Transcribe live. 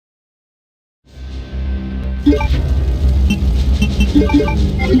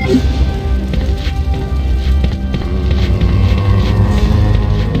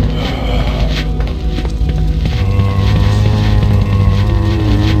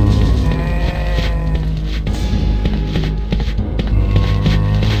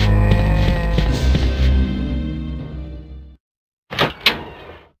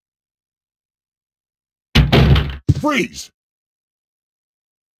Freeze!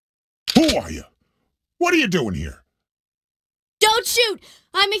 Who are you? What are you doing here? Don't shoot!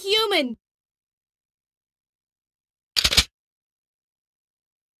 I'm a human!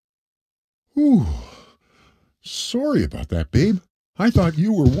 Ooh. Sorry about that, babe. I thought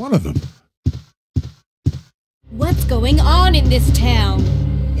you were one of them. What's going on in this town?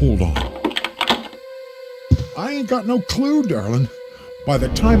 Hold on. I ain't got no clue, darling. By the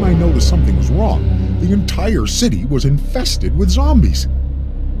time I noticed something was wrong, the entire city was infested with zombies.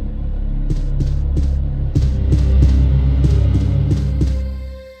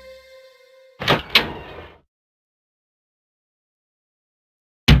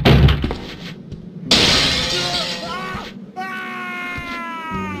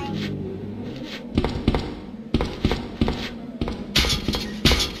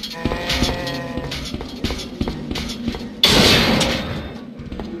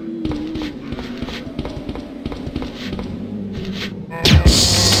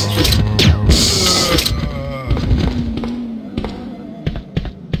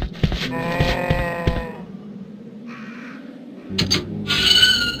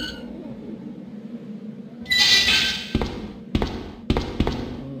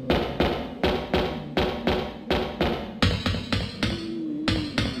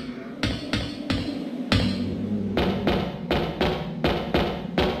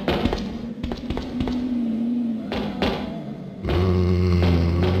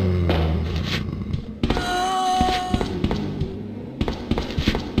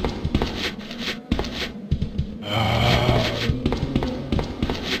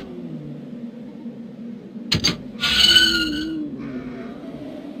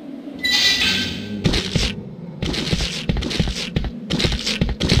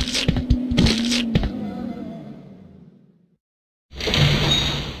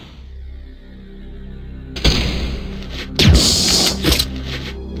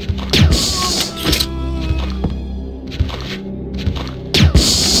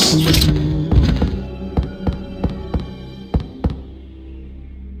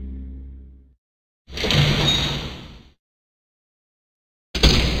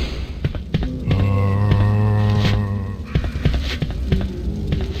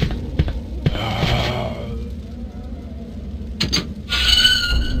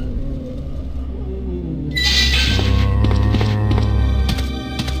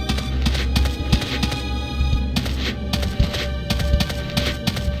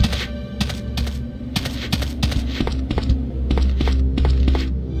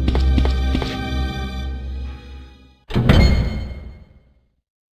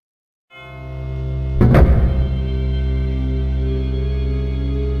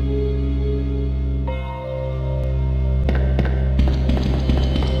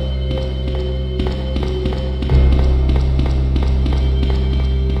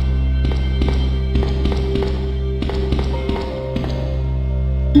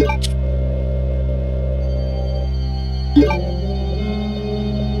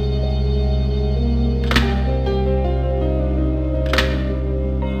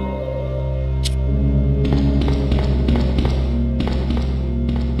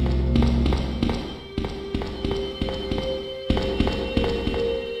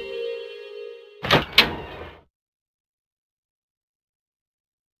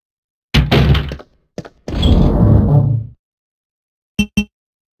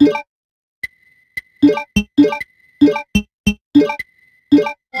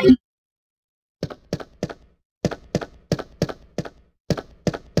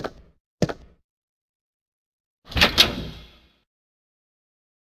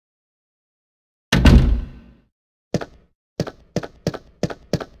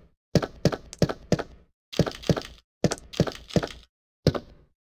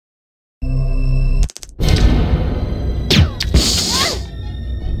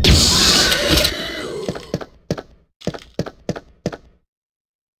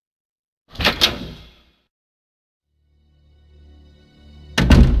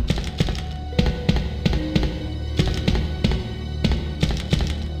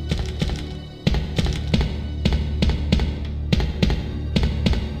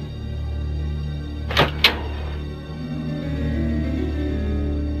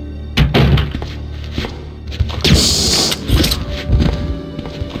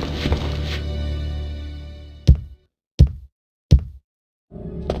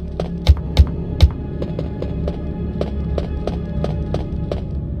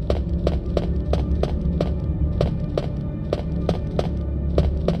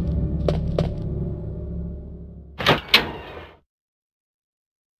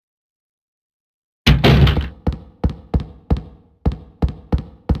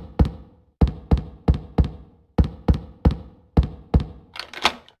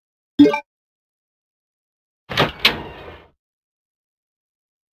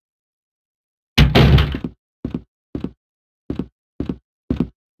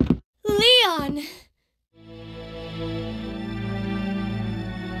 Leon!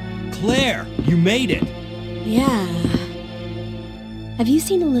 Claire, you made it! Yeah. Have you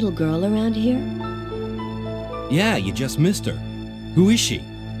seen a little girl around here? Yeah, you just missed her. Who is she?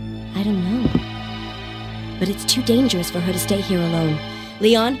 I don't know. But it's too dangerous for her to stay here alone.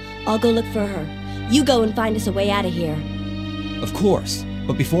 Leon, I'll go look for her. You go and find us a way out of here. Of course.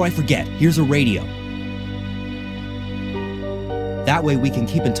 But before I forget, here's a radio. That way we can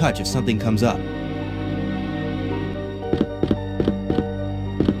keep in touch if something comes up.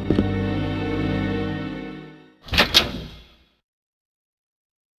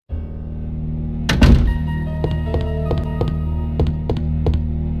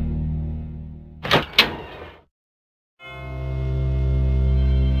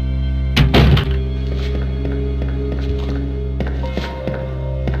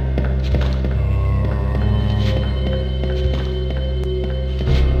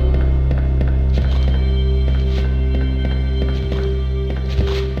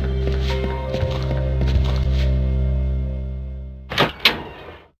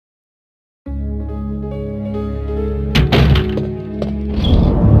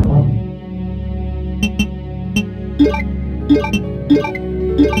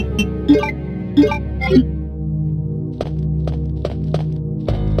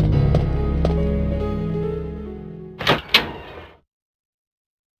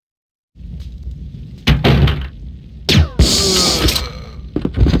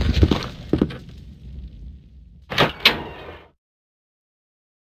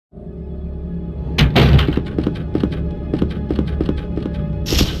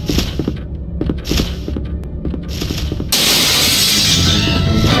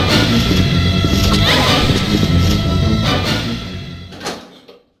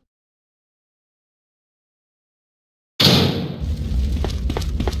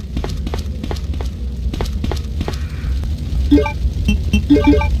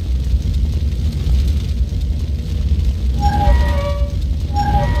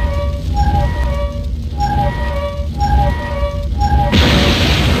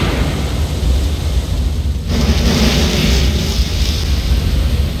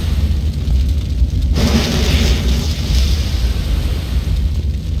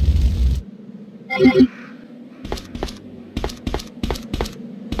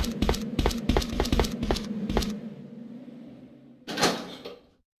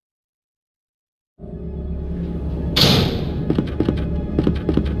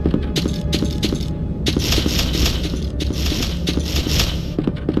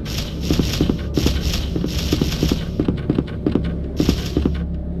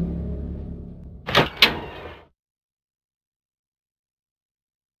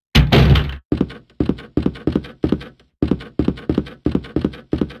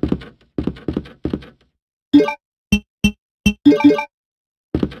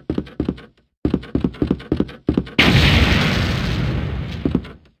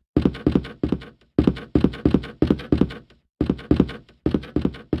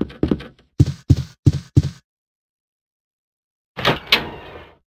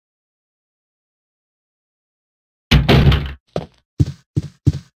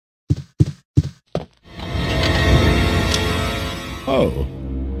 Oh,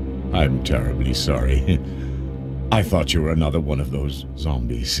 I'm terribly sorry. I thought you were another one of those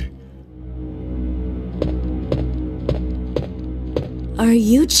zombies. Are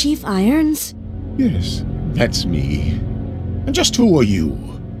you Chief Irons? Yes, that's me. And just who are you?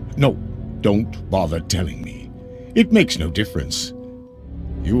 No, don't bother telling me. It makes no difference.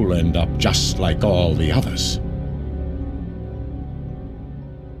 You'll end up just like all the others.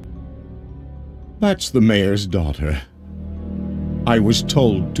 That's the mayor's daughter. I was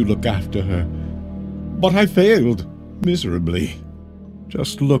told to look after her, but I failed miserably.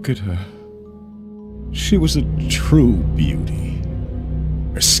 Just look at her. She was a true beauty.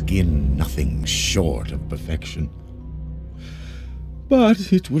 Her skin nothing short of perfection.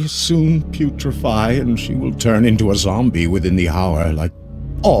 But it will soon putrefy, and she will turn into a zombie within the hour, like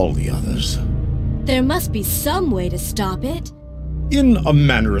all the others. There must be some way to stop it. In a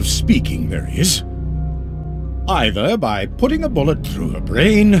manner of speaking, there is. Either by putting a bullet through her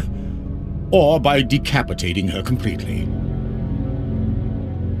brain, or by decapitating her completely.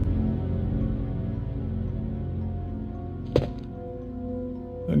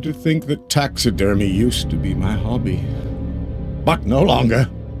 And to think that taxidermy used to be my hobby. But no longer.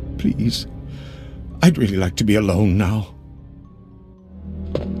 Please, I'd really like to be alone now.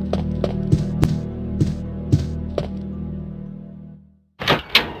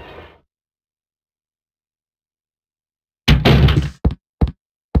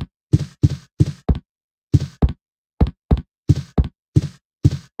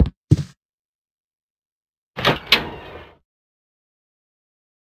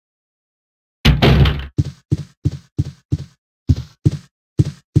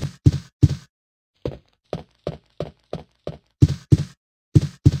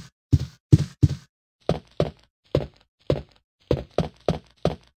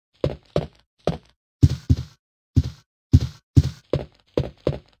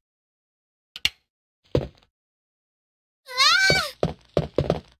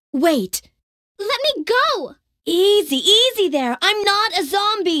 Wait! Let me go! Easy, easy there. I'm not a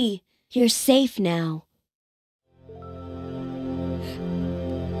zombie. You're safe now.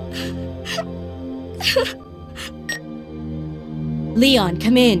 Leon,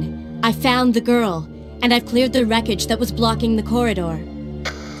 come in. I found the girl, and I've cleared the wreckage that was blocking the corridor.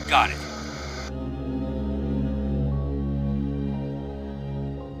 Got it.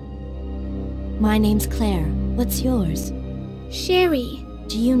 My name's Claire. What's yours? Sherry.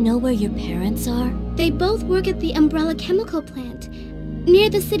 Do you know where your parents are? They both work at the Umbrella Chemical Plant, near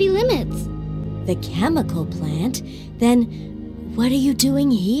the city limits. The chemical plant? Then, what are you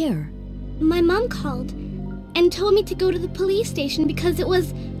doing here? My mom called and told me to go to the police station because it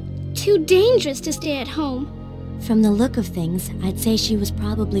was too dangerous to stay at home. From the look of things, I'd say she was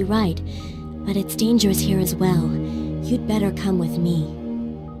probably right. But it's dangerous here as well. You'd better come with me.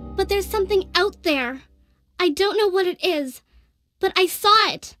 But there's something out there. I don't know what it is, but I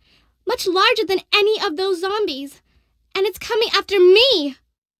saw it. Much larger than any of those zombies. And it's coming after me!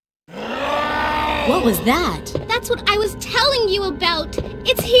 What was that? That's what I was telling you about!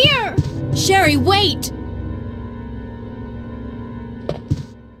 It's here! Sherry, wait!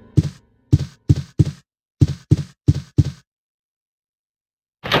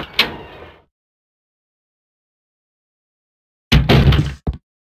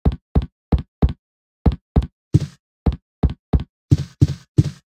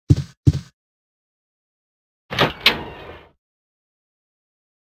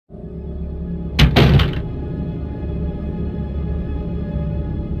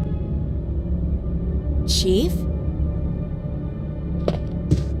 Chief?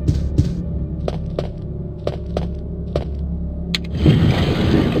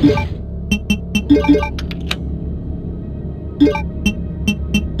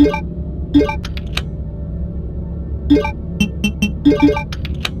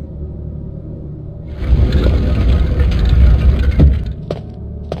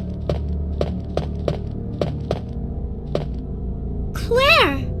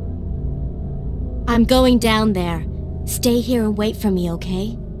 Claire! I'm going down there. Stay here and wait for me,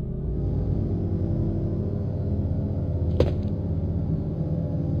 okay?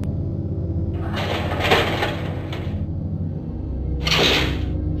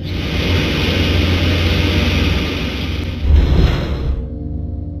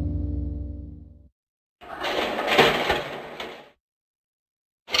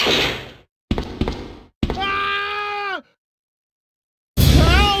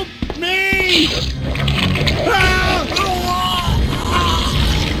 Help me!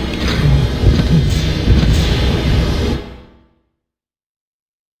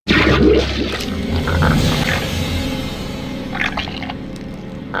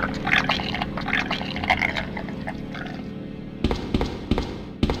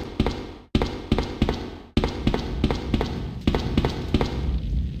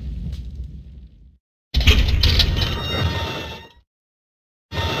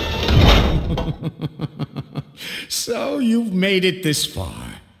 So you've made it this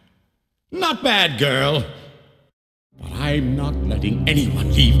far. Not bad, girl. But I'm not letting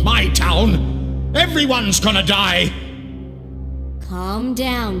anyone leave my town. Everyone's gonna die. Calm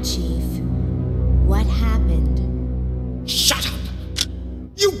down, Chief. What happened? Shut up!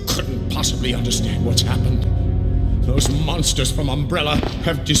 You couldn't possibly understand what's happened. Those monsters from Umbrella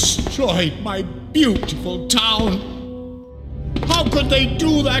have destroyed my beautiful town. How could they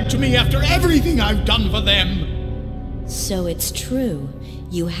do that to me after everything I've done for them? So it's true.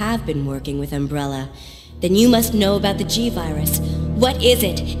 You have been working with Umbrella. Then you must know about the G-Virus. What is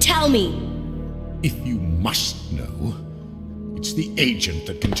it? Tell me! If you must know, it's the agent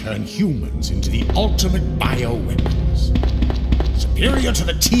that can turn humans into the ultimate bioweapons. Superior to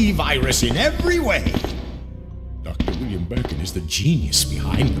the T-Virus in every way. Dr. William Birkin is the genius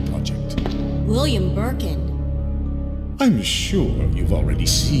behind the project. William Birkin. I'm sure you've already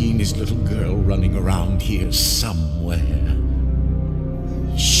seen his little girl running around here somewhere.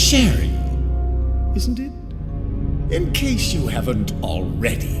 Sherry, isn't it? In case you haven't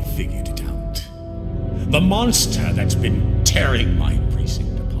already figured it out. The monster that's been tearing my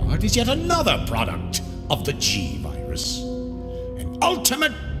precinct apart is yet another product of the G-Virus. An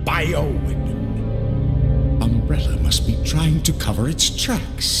ultimate bioweapon. Umbrella must be trying to cover its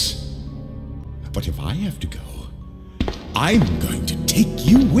tracks. But if I have to go, I'm going to take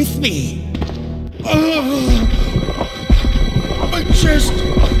you with me. I just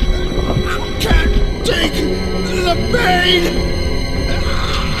can't take the pain.